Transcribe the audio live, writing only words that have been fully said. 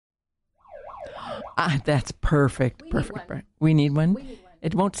That's perfect. We need one.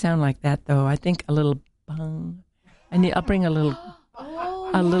 It won't sound like that, though. I think a little bong. I'll bring a little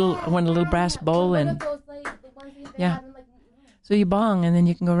brass bowl and yeah. So you bong, and then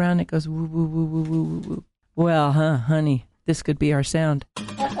you can go around. And it goes woo woo woo woo woo woo woo. Well, honey, this could be our sound.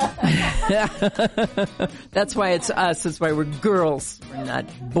 That's why it's us. That's why we're girls. We're not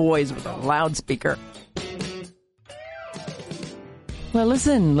boys with a loudspeaker. Well,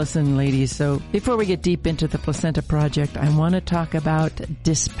 listen, ladies. So before we get deep into the Placenta Project, I want to talk about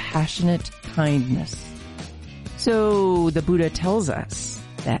dispassionate kindness. So the Buddha tells us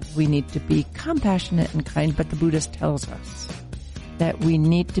that we need to be compassionate and kind, but the Buddhist tells us that we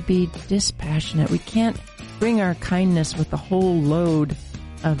need to be dispassionate. We can't bring our kindness with a whole load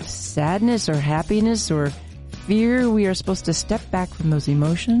of sadness or happiness or fear. We are supposed to step back from those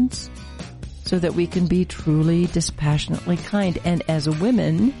emotions so that we can be truly dispassionately kind. And as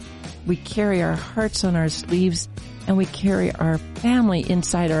women, we carry our hearts on our sleeves and we carry our family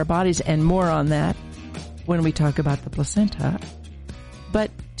inside our bodies, and more on that when we talk about the placenta.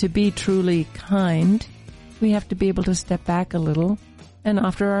 But to be truly kind, we have to be able to step back a little and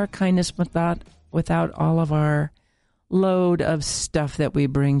offer our kindness without all of our load of stuff that we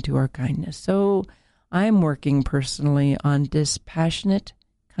bring to our kindness. So I'm working personally on dispassionate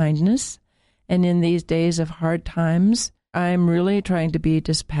kindness. And in these days of hard times, I'm really trying to be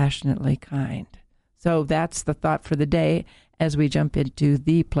dispassionately kind. So that's the thought for the day as we jump into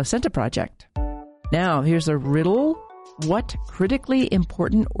the Placenta Project. Now, here's a riddle. What critically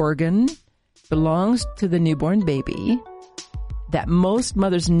important organ belongs to the newborn baby that most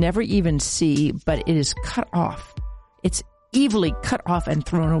mothers never even see, but it is cut off? It's evilly cut off and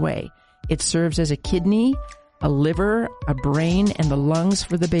thrown away. It serves as a kidney, a liver, a brain, and the lungs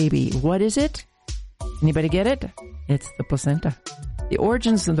for the baby. What is it? Anybody get it? It's the placenta. The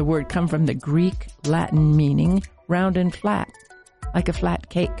origins of the word come from the Greek Latin meaning round and flat, like a flat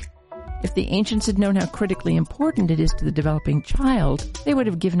cake. If the ancients had known how critically important it is to the developing child, they would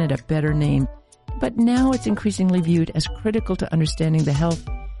have given it a better name. But now it's increasingly viewed as critical to understanding the health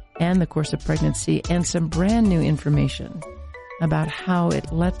and the course of pregnancy, and some brand new information about how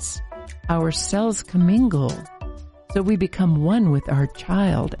it lets our cells commingle. So we become one with our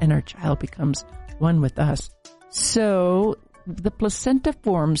child, and our child becomes one with us. So the placenta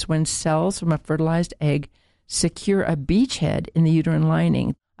forms when cells from a fertilized egg secure a beachhead in the uterine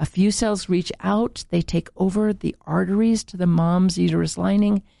lining. A few cells reach out, they take over the arteries to the mom's uterus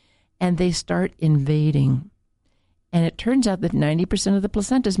lining, and they start invading. And it turns out that 90% of the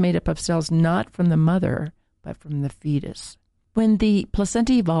placenta is made up of cells not from the mother, but from the fetus. When the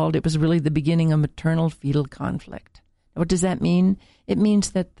placenta evolved, it was really the beginning of maternal-fetal conflict. What does that mean? It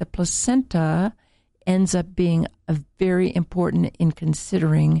means that the placenta ends up being very important in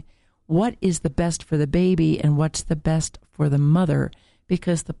considering what is the best for the baby and what's the best for the mother,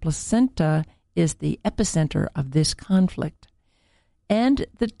 because the placenta is the epicenter of this conflict. And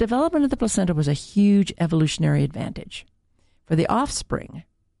the development of the placenta was a huge evolutionary advantage for the offspring,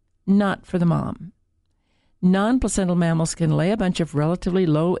 not for the mom. Non-placental mammals can lay a bunch of relatively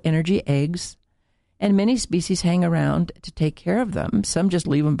low-energy eggs, and many species hang around to take care of them. Some just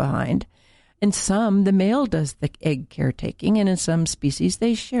leave them behind. In some, the male does the egg caretaking, and in some species,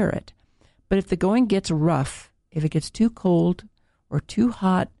 they share it. But if the going gets rough, if it gets too cold or too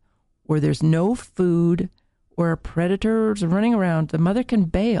hot, or there's no food, or a predator is running around, the mother can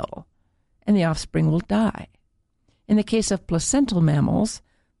bail, and the offspring will die. In the case of placental mammals,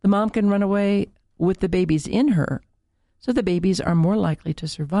 the mom can run away with the babies in her, so the babies are more likely to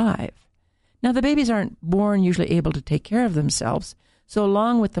survive. Now, the babies aren't born usually able to take care of themselves, so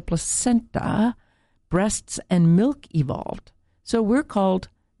along with the placenta, breasts and milk evolved. So we're called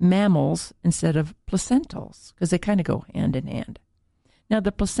mammals instead of placentals, because they kind of go hand in hand. Now,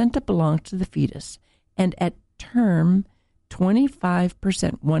 the placenta belongs to the fetus, and at term,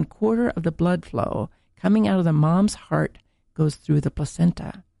 25%, 1/4 of the blood flow coming out of the mom's heart goes through the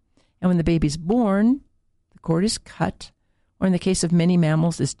placenta. And when the baby's born, the cord is cut, or in the case of many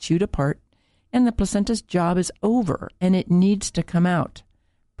mammals, is chewed apart, and the placenta's job is over, and it needs to come out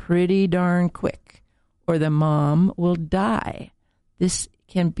pretty darn quick, or the mom will die. This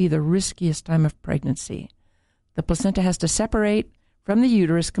can be the riskiest time of pregnancy. The placenta has to separate from the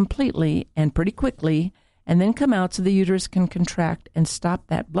uterus completely and pretty quickly, and then come out so the uterus can contract and stop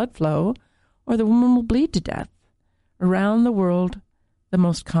that blood flow, or the woman will bleed to death. Around the world, the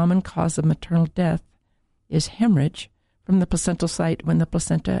most common cause of maternal death is hemorrhage from the placental site when the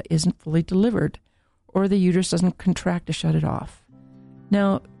placenta isn't fully delivered, or the uterus doesn't contract to shut it off.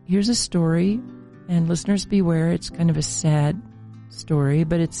 Now, here's a story, and listeners beware, it's kind of a sad story,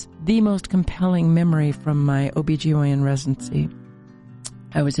 but it's the most compelling memory from my OBGYN residency.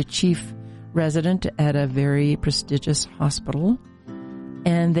 I was a chief resident at a very prestigious hospital,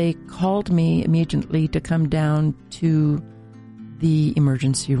 and they called me immediately to come down to the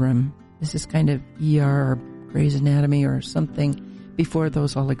emergency room. This is kind of ER or Grey's Anatomy or something before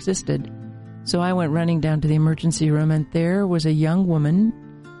those all existed. So I went running down to the emergency room, and there was a young woman.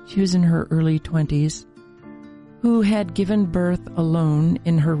 She was in her early 20s, who had given birth alone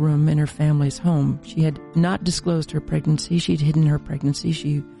in her room in her family's home. She had not disclosed her pregnancy. She'd hidden her pregnancy.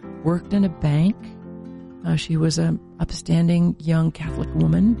 She worked in a bank. She was an upstanding young Catholic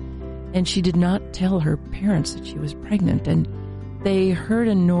woman, and she did not tell her parents that she was pregnant. And they heard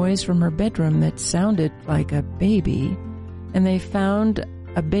a noise from her bedroom that sounded like a baby, and they found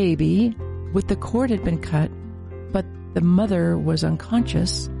a baby with the cord had been cut, but the mother was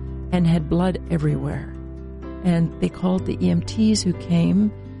unconscious and had blood everywhere. And they called the EMTs who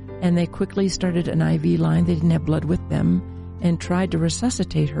came, and they quickly started an IV line. They didn't have blood with them, and tried to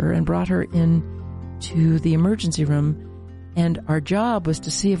resuscitate her and brought her in to the emergency room. And our job was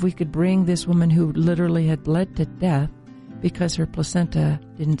to see if we could bring this woman who literally had bled to death because her placenta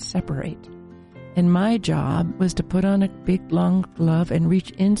didn't separate. And my job was to put on a big long glove and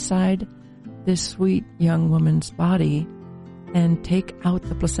reach inside this sweet young woman's body and take out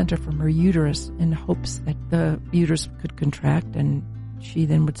the placenta from her uterus in hopes that the uterus could contract and she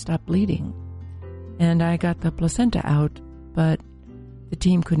then would stop bleeding. And I got the placenta out, but the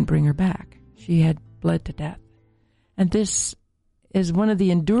team couldn't bring her back. She had bled to death. And this is one of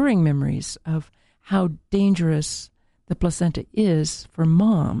the enduring memories of how dangerous the placenta is for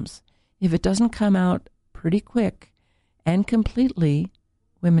moms. If it doesn't come out pretty quick and completely,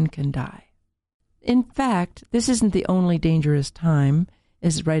 women can die. In fact, this isn't the only dangerous time,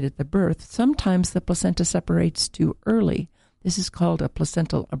 is right at the birth. Sometimes the placenta separates too early. This is called a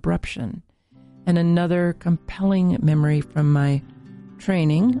placental abruption. And another compelling memory from my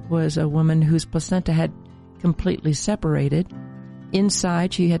training was a woman whose placenta had completely separated.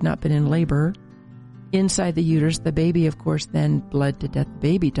 Inside, she had not been in labor. Inside the uterus, the baby, of course, then bled to death. The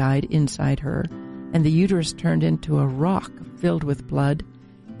baby died inside her, and the uterus turned into a rock filled with blood.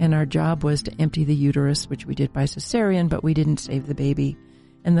 And our job was to empty the uterus, which we did by cesarean, but we didn't save the baby,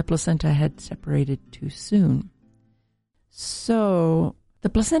 and the placenta had separated too soon. So the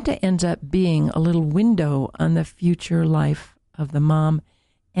placenta ends up being a little window on the future life of the mom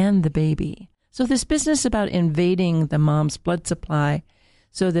and the baby. So this business about invading the mom's blood supply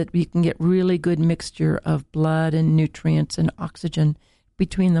so that we can get really good mixture of blood and nutrients and oxygen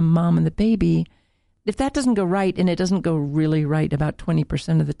between the mom and the baby, if that doesn't go right, and it doesn't go really right about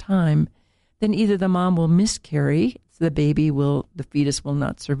 20% of the time, then either the mom will miscarry, so the fetus will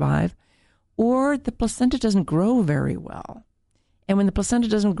not survive, or the placenta doesn't grow very well. And when the placenta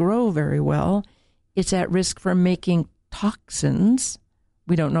doesn't grow very well, it's at risk for making toxins.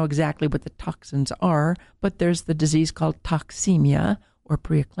 We don't know exactly what the toxins are, but there's the disease called toxemia or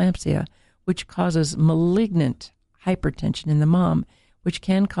preeclampsia, which causes malignant hypertension in the mom, which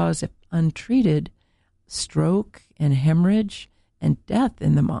can cause, if untreated, stroke and hemorrhage and death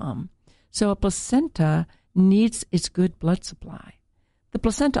in the mom. So a placenta needs its good blood supply. The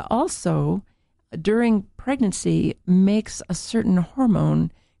placenta also, during pregnancy, makes a certain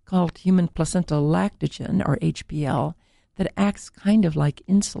hormone called human placental lactogen, or HPL, that acts kind of like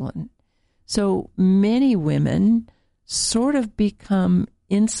insulin. So many women sort of become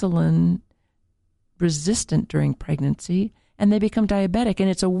insulin resistant during pregnancy, and they become diabetic, and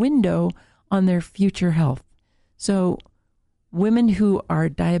it's a window on their future health. So women who are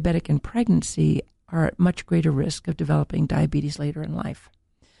diabetic in pregnancy are at much greater risk of developing diabetes later in life.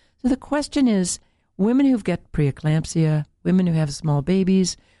 So the question is, women who've got preeclampsia, women who have small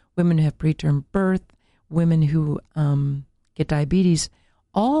babies, women who have preterm birth, women who get diabetes,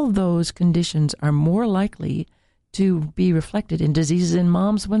 all those conditions are more likely to be reflected in diseases in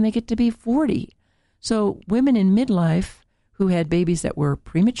moms when they get to be 40. So women in midlife who had babies that were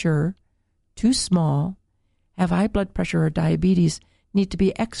premature, too small, have high blood pressure or diabetes, need to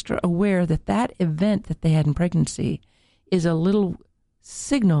be extra aware that that event that they had in pregnancy is a little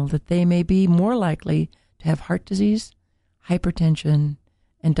signal that they may be more likely to have heart disease, hypertension,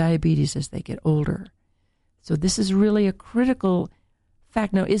 and diabetes as they get older. So this is really a critical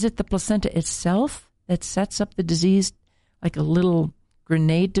fact. Now, is it the placenta itself that sets up the disease like a little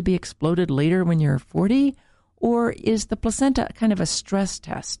grenade to be exploded later when you're 40? Or is the placenta kind of a stress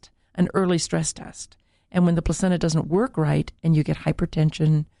test, an early stress test? And when the placenta doesn't work right and you get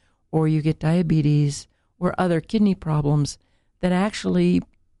hypertension or you get diabetes or other kidney problems, then actually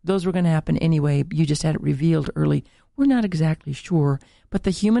those were going to happen anyway. You just had it revealed early. We're not exactly sure, but the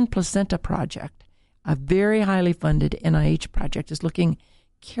Human Placenta Project, a very highly funded NIH project, is looking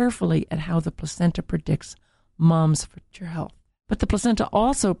carefully at how the placenta predicts mom's future health. But the placenta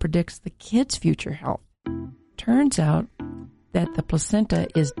also predicts the kid's future health. Turns out that the placenta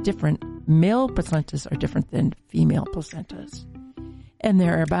is different. Male placentas are different than female placentas. And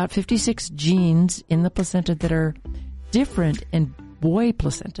there are about 56 genes in the placenta that are different in boy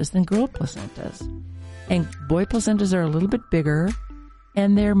placentas than girl placentas. And boy placentas are a little bit bigger,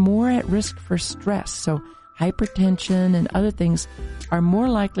 and they're more at risk for stress. So hypertension and other things are more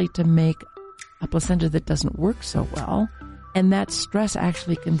likely to make a placenta that doesn't work so well. And that stress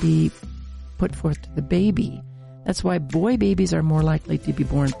actually can be put forth to the baby. That's why boy babies are more likely to be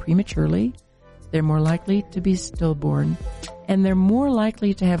born prematurely. They're more likely to be stillborn. And they're more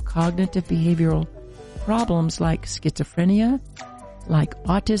likely to have cognitive behavioral problems like schizophrenia, like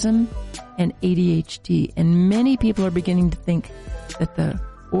autism, and ADHD. And many people are beginning to think that the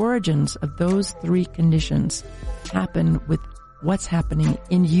origins of those three conditions happen with what's happening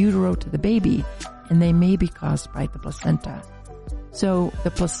in utero to the baby, and they may be caused by the placenta. So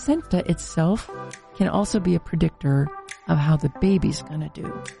the placenta itself can also be a predictor of how the baby's going to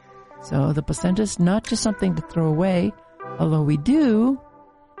do. So the placenta is not just something to throw away, although we do.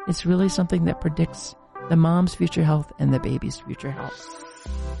 It's really something that predicts the mom's future health and the baby's future health.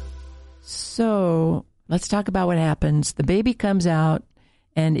 So let's talk about what happens. The baby comes out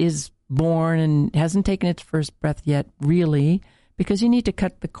and is born and hasn't taken its first breath yet, really, because you need to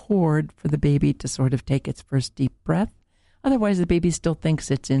cut the cord for the baby to sort of take its first deep breath. Otherwise, the baby still thinks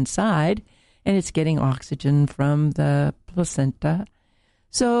it's inside and it's getting oxygen from the placenta.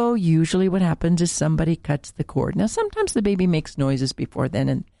 So usually what happens is somebody cuts the cord. Now, sometimes the baby makes noises before then,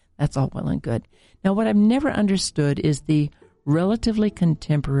 and that's all well and good. Now, what I've never understood is the relatively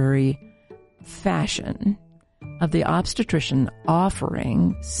contemporary fashion of the obstetrician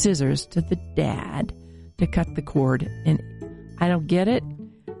offering scissors to the dad to cut the cord. And I don't get it.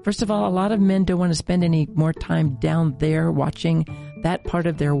 First of all, a lot of men don't want to spend any more time down there watching that part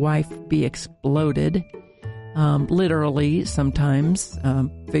of their wife be exploded, literally sometimes,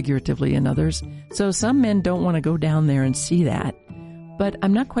 figuratively in others. So some men don't want to go down there and see that. But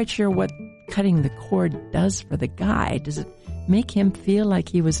I'm not quite sure what cutting the cord does for the guy. Does it make him feel like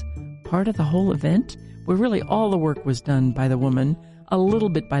he was part of the whole event? Where really all the work was done by the woman, a little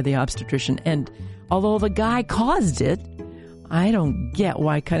bit by the obstetrician. And although the guy caused it, I don't get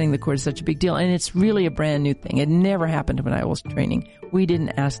why cutting the cord is such a big deal. And it's really a brand new thing. It never happened when I was training. We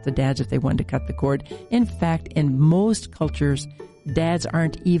didn't ask the dads if they wanted to cut the cord. In fact, in most cultures, dads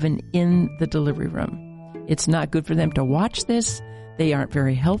aren't even in the delivery room. It's not good for them to watch this. They aren't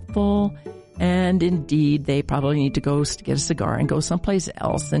very helpful. And indeed, they probably need to go get a cigar and go someplace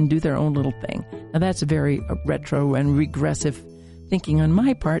else and do their own little thing. Now, that's very retro and regressive thinking on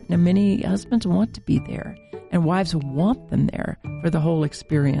my part. Now, many husbands want to be there, and wives want them there for the whole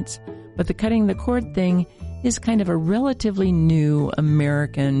experience. But the cutting the cord thing is kind of a relatively new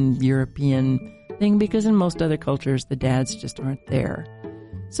American, European thing, because in most other cultures, the dads just aren't there.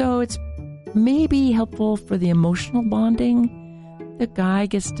 So it's maybe helpful for the emotional bonding. The guy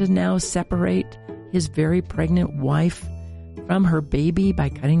gets to now separate his very pregnant wife from her baby by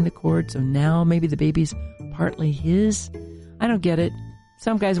cutting the cord. So now maybe the baby's partly his. I don't get it.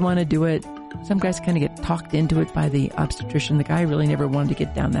 Some guys want to do it. Some guys kind of get talked into it by the obstetrician. The guy really never wanted to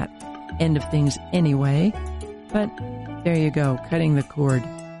get down that end of things anyway. But there you go, cutting the cord.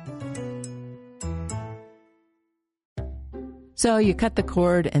 So you cut the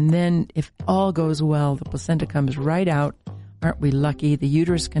cord, and then if all goes well, the placenta comes right out. Aren't we lucky? The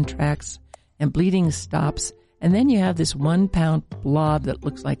uterus contracts and bleeding stops. And then you have this 1 pound blob that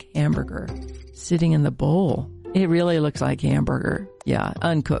looks like hamburger sitting in the bowl. It really looks like hamburger. Yeah,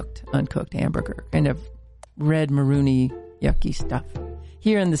 uncooked hamburger. Kind of red, maroony, yucky stuff.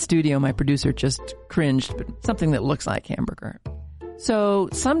 Here in the studio, my producer just cringed, but something that looks like hamburger. So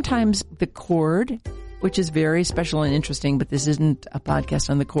sometimes the cord, which is very special and interesting, but this isn't a podcast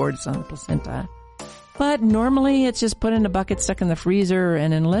on the cord, it's on the placenta. But normally it's just put in a bucket, stuck in the freezer,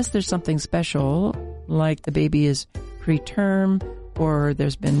 and unless there's something special, like the baby is preterm or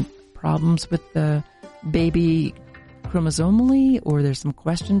there's been problems with the baby chromosomally, or there's some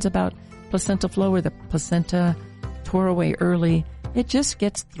questions about placental flow or the placenta tore away early, it just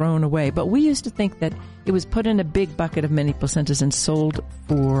gets thrown away. But we used to think that it was put in a big bucket of many placentas and sold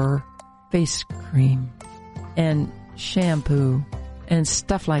for face cream and shampoo and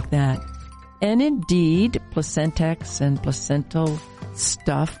stuff like that. And indeed, Placentex and placental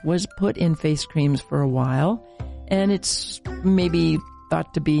stuff was put in face creams for a while. And it's maybe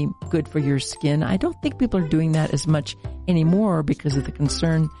thought to be good for your skin. I don't think people are doing that as much anymore because of the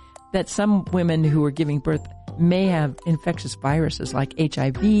concern that some women who are giving birth may have infectious viruses like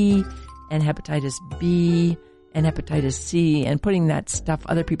HIV and hepatitis B and hepatitis C, and putting that stuff,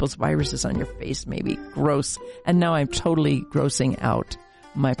 other people's viruses on your face may be gross. And now I'm totally grossing out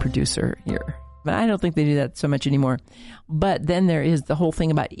my producer here. But I don't think they do that so much anymore. But then there is the whole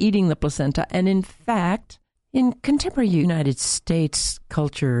thing about eating the placenta. And in fact, in contemporary United States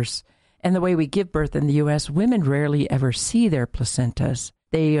cultures and the way we give birth in the U.S., women rarely ever see their placentas.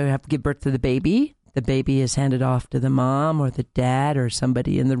 They have to give birth to the baby. The baby is handed off to the mom or the dad or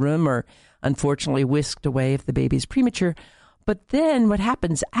somebody in the room, or unfortunately whisked away if the baby's premature. But then what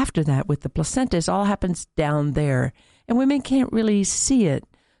happens after that with the placenta is all happens down there, and women can't really see it.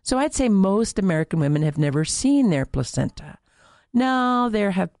 So I'd say most American women have never seen their placenta. Now,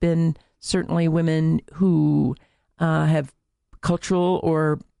 there have been certainly women who have cultural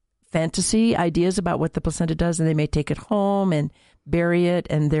or fantasy ideas about what the placenta does, and they may take it home and bury it.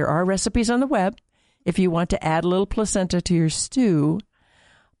 And there are recipes on the web if you want to add a little placenta to your stew.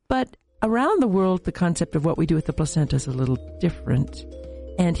 But around the world, the concept of what we do with the placenta is a little different.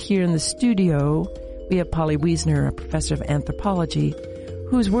 And here in the studio, we have Polly Wiessner, a professor of anthropology,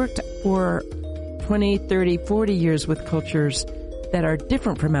 who's worked for 20, 30, 40 years with cultures that are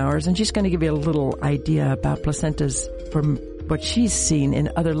different from ours. And she's going to give you a little idea about placentas from what she's seen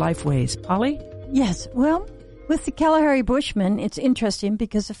in other life ways. Polly? Yes. Well, with the Kalahari Bushmen, it's interesting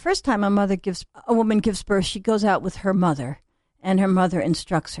because the first time a woman gives birth, she goes out with her mother, and her mother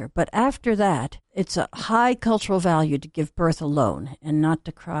instructs her. But after that, it's a high cultural value to give birth alone and not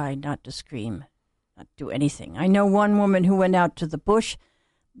to cry, not to scream, not do anything. I know one woman who went out to the bush,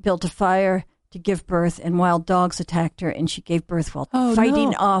 built a fire to give birth, and wild dogs attacked her, and she gave birth while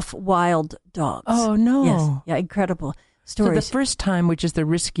fighting off wild dogs. Oh, no. Yes. Yeah, incredible stories. So the first time, which is the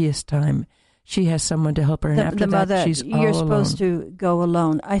riskiest time, she has someone to help her, and after that, she's all alone. You're supposed to go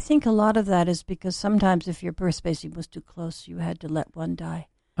alone. I think a lot of that is because sometimes if your birth spacing was too close, you had to let one die.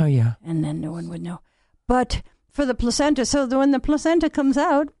 Oh, yeah. And then no one would know. But for the placenta, so when the placenta comes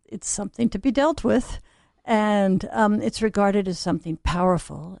out, it's something to be dealt with. And it's regarded as something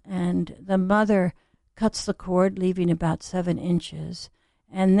powerful. And the mother cuts the cord, leaving about 7 inches.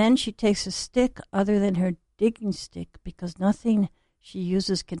 And then she takes a stick other than her digging stick, because nothing she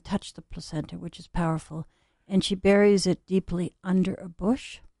uses can touch the placenta, which is powerful. And she buries it deeply under a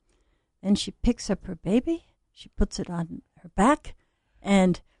bush. Then she picks up her baby. She puts it on her back.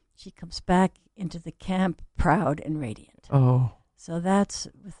 And she comes back into the camp proud and radiant. Oh. So that's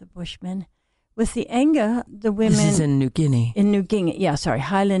with the Bushmen. With the Enga, the women... This is in New Guinea. In New Guinea,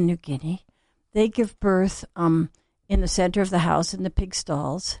 Highland New Guinea. They give birth in the center of the house in the pig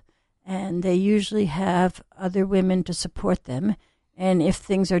stalls, and they usually have other women to support them. And if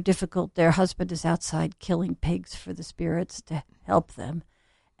things are difficult, their husband is outside killing pigs for the spirits to help them.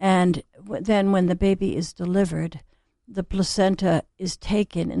 And then when the baby is delivered, the placenta is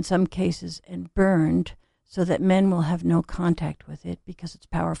taken, in some cases, and burned, so that men will have no contact with it because it's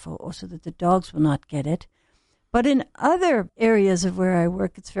powerful, or so that the dogs will not get it. But in other areas of where I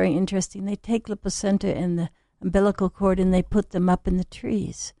work, it's very interesting. They take the placenta and the umbilical cord and they put them up in the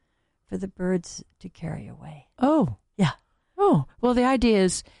trees for the birds to carry away. Oh. Yeah. Oh. Well, the idea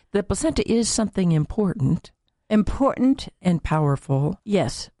is the placenta is something important. Important. And powerful.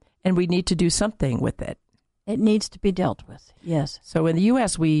 Yes. And we need to do something with it. It needs to be dealt with, yes. So in the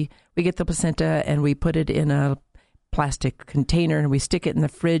U.S., we get the placenta and we put it in a plastic container and we stick it in the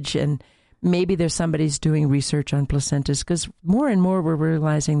fridge, and maybe there's somebody's doing research on placentas, because more and more we're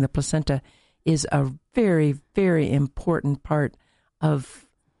realizing the placenta is a very, very important part of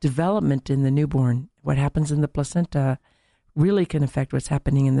development in the newborn. What happens in the placenta really can affect what's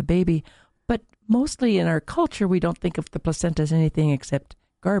happening in the baby. But mostly in our culture, we don't think of the placenta as anything except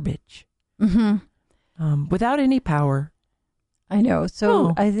garbage. Mm-hmm. Without any power. I know.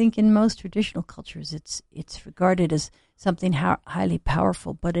 So I think in most traditional cultures, it's regarded as something highly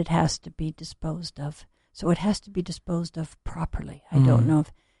powerful, but it has to be disposed of. So it has to be disposed of properly. I don't know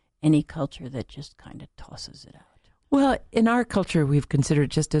of any culture that just kind of tosses it out. Well, in our culture, we've considered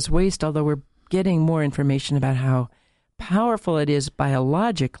it just as waste, although we're getting more information about how powerful it is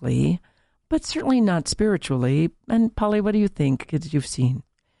biologically, but certainly not spiritually. And Polly, what do you think that you've seen?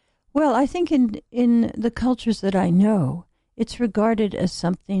 Well, I think in the cultures that I know, it's regarded as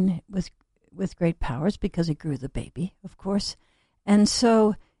something with great powers because it grew the baby, of course. And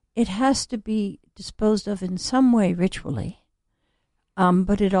so it has to be disposed of in some way ritually,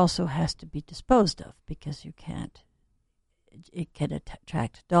 but it also has to be disposed of because you can't. It can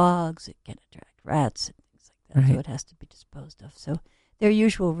attract dogs, it can attract rats, and things like that. Right. So it has to be disposed of. So their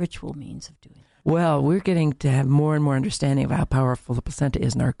usual ritual means of doing it. Well, we're getting to have more and more understanding of how powerful the placenta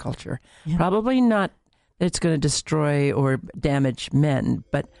is in our culture. Yeah. Probably not that it's going to destroy or damage men,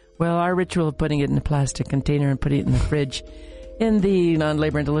 but, well, our ritual of putting it in a plastic container and putting it in the fridge in the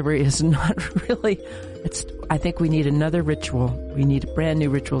non-labor and delivery is not really, I think we need another ritual. We need brand new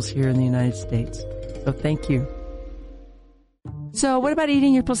rituals here in the United States. So thank you. So what about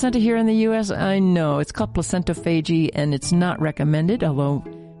eating your placenta here in the U.S.? I know it's called placentophagy and it's not recommended, although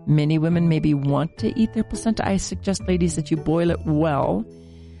many women maybe want to eat their placenta. I suggest, ladies, that you boil it well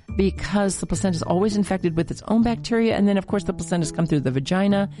because the placenta is always infected with its own bacteria. And then, of course, the placentas come through the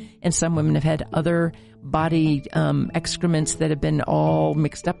vagina. And some women have had other body excrements that have been all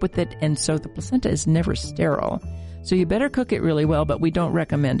mixed up with it. And so the placenta is never sterile. So you better cook it really well, but we don't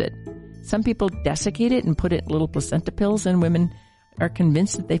recommend it. Some people desiccate it and put it in little placenta pills, and women are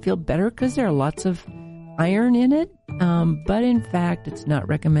convinced that they feel better because there are lots of iron in it. But in fact, it's not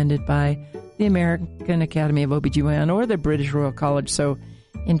recommended by the American Academy of OBGYN or the British Royal College. So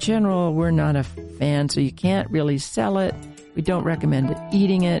in general, we're not a fan, so you can't really sell it. We don't recommend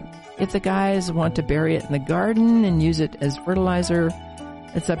eating it. If the guys want to bury it in the garden and use it as fertilizer,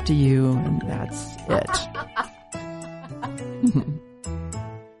 it's up to you, and that's it.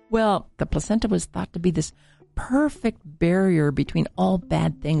 Well, the placenta was thought to be this perfect barrier between all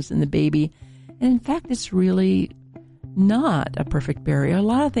bad things in the baby. And in fact, it's really not a perfect barrier. A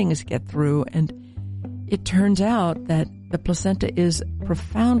lot of things get through, and it turns out that the placenta is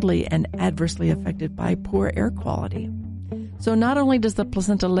profoundly and adversely affected by poor air quality. So not only does the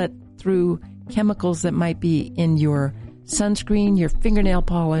placenta let through chemicals that might be in your sunscreen, your fingernail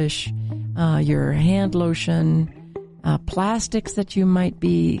polish, your hand lotion, plastics that you might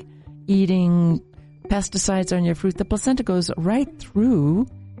be eating, pesticides on your fruit, the placenta goes right through,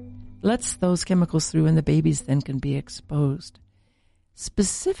 lets those chemicals through, and the babies then can be exposed.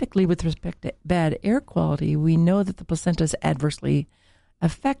 Specifically with respect to bad air quality, we know that the placenta is adversely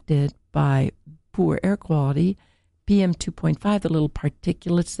affected by poor air quality. PM 2.5, the little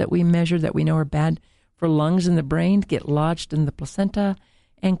particulates that we measure that we know are bad for lungs and the brain, get lodged in the placenta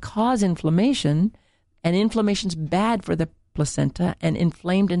and cause inflammation. And inflammation's bad for the placenta, and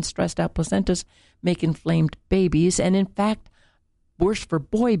inflamed and stressed out placentas make inflamed babies. And in fact, worse for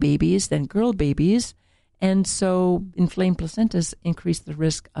boy babies than girl babies. And so inflamed placentas increase the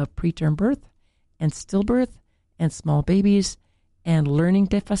risk of preterm birth and stillbirth and small babies and learning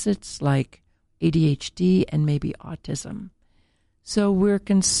deficits like ADHD and maybe autism. So we're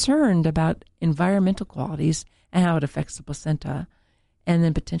concerned about environmental qualities and how it affects the placenta, and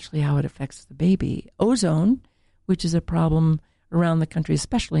then potentially how it affects the baby. Ozone, which is a problem around the country,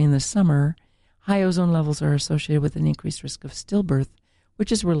 especially in the summer, high ozone levels are associated with an increased risk of stillbirth,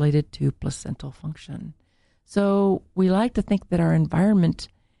 which is related to placental function. So we like to think that our environment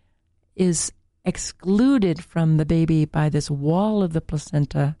is excluded from the baby by this wall of the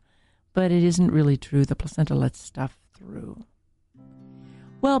placenta, but it isn't really true. The placenta lets stuff through.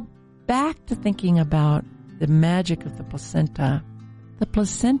 Well, back to thinking about the magic of the placenta. The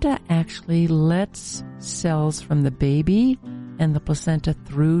placenta actually lets cells from the baby and the placenta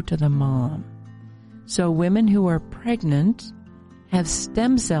through to the mom. So women who are pregnant have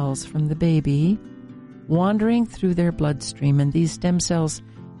stem cells from the baby wandering through their bloodstream, and these stem cells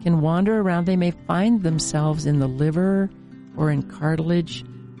can wander around. They may find themselves in the liver or in cartilage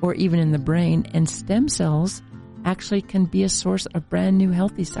or even in the brain, and stem cells actually can be a source of brand new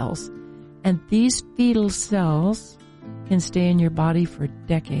healthy cells. And these fetal cells can stay in your body for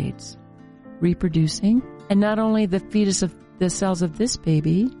decades, reproducing. And not only the fetus of the cells of this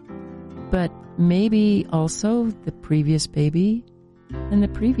baby, but maybe also the previous baby and the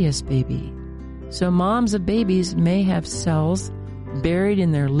previous baby. So moms of babies may have cells buried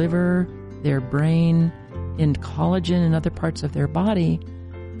in their liver, their brain, in collagen and other parts of their body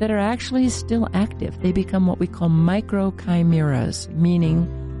that are actually still active. They become what we call microchimeras,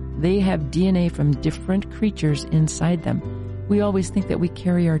 meaning they have DNA from different creatures inside them. We always think that we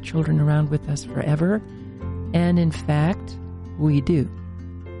carry our children around with us forever, and in fact, we do.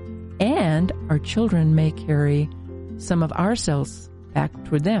 And our children may carry some of our cells back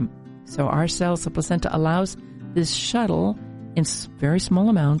toward them. So our cells, the placenta, allows this shuttle in very small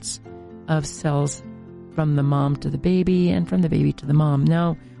amounts of cells from the mom to the baby and from the baby to the mom.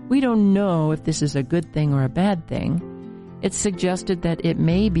 Now, we don't know if this is a good thing or a bad thing. It's suggested that it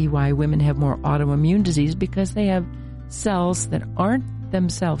may be why women have more autoimmune disease, because they have cells that aren't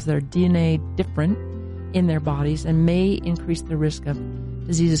themselves, that are DNA different in their bodies, and may increase the risk of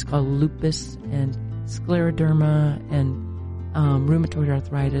diseases called lupus and scleroderma and rheumatoid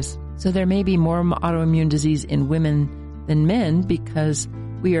arthritis. So there may be more autoimmune disease in women than men because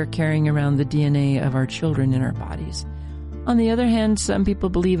we are carrying around the DNA of our children in our bodies. On the other hand, some people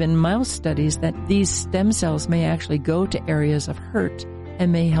believe in mouse studies that these stem cells may actually go to areas of hurt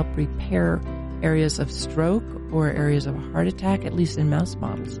and may help repair areas of stroke or areas of a heart attack, at least in mouse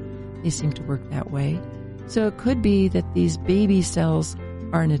models. They seem to work that way. So it could be that these baby cells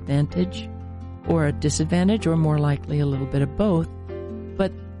are an advantage or a disadvantage, or more likely a little bit of both.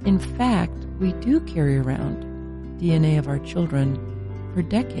 But in fact, we do carry around DNA of our children for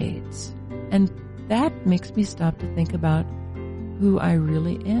decades. And that makes me stop to think about who I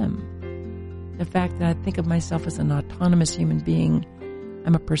really am. The fact that I think of myself as an autonomous human being.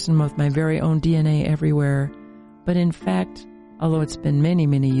 I'm a person with my very own DNA everywhere. But in fact, although it's been many,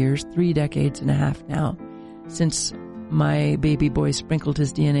 many years, 3 decades and a half now, since my baby boy sprinkled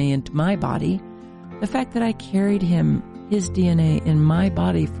his DNA into my body, the fact that I carried his DNA in my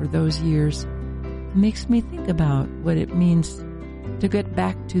body for those years makes me think about what it means to get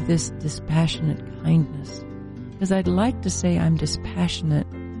back to this dispassionate kindness. Because I'd like to say I'm dispassionate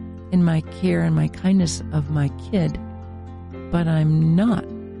in my care and my kindness of my kid, but I'm not,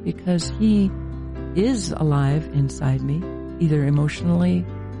 because he is alive inside me, either emotionally,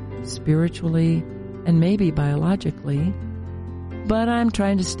 spiritually, and maybe biologically. But I'm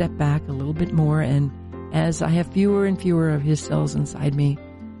trying to step back a little bit more, and as I have fewer and fewer of his cells inside me,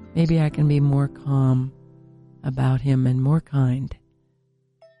 maybe I can be more calm about him and more kind.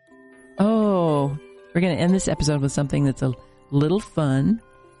 Oh, we're going to end this episode with something that's a little fun.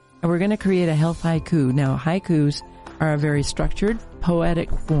 And we're going to create a health haiku. Now, haikus are a very structured,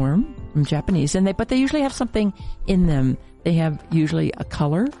 poetic form from Japanese, but they usually have something in them. They have usually a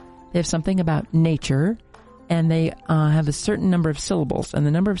color. They have something about nature, and they have a certain number of syllables. And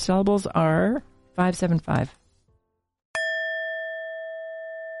the number of syllables are 575.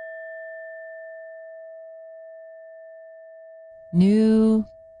 New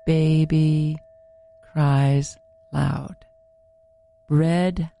baby cries loud.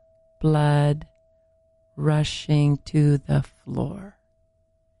 Red blood rushing to the floor.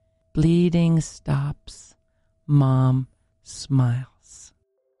 Bleeding stops. Mom smiles.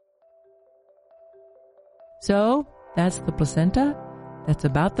 So, that's the placenta. That's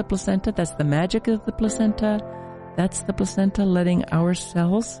about the placenta. That's the magic of the placenta. That's the placenta letting our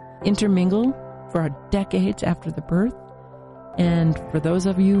cells intermingle for decades after the birth. And for those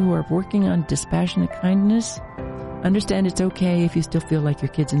of you who are working on dispassionate kindness, understand it's okay if you still feel like your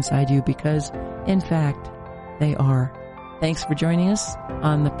kid's inside you, because, in fact, they are. Thanks for joining us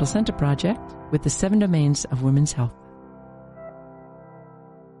on the Placenta Project with the 7 domains of women's health.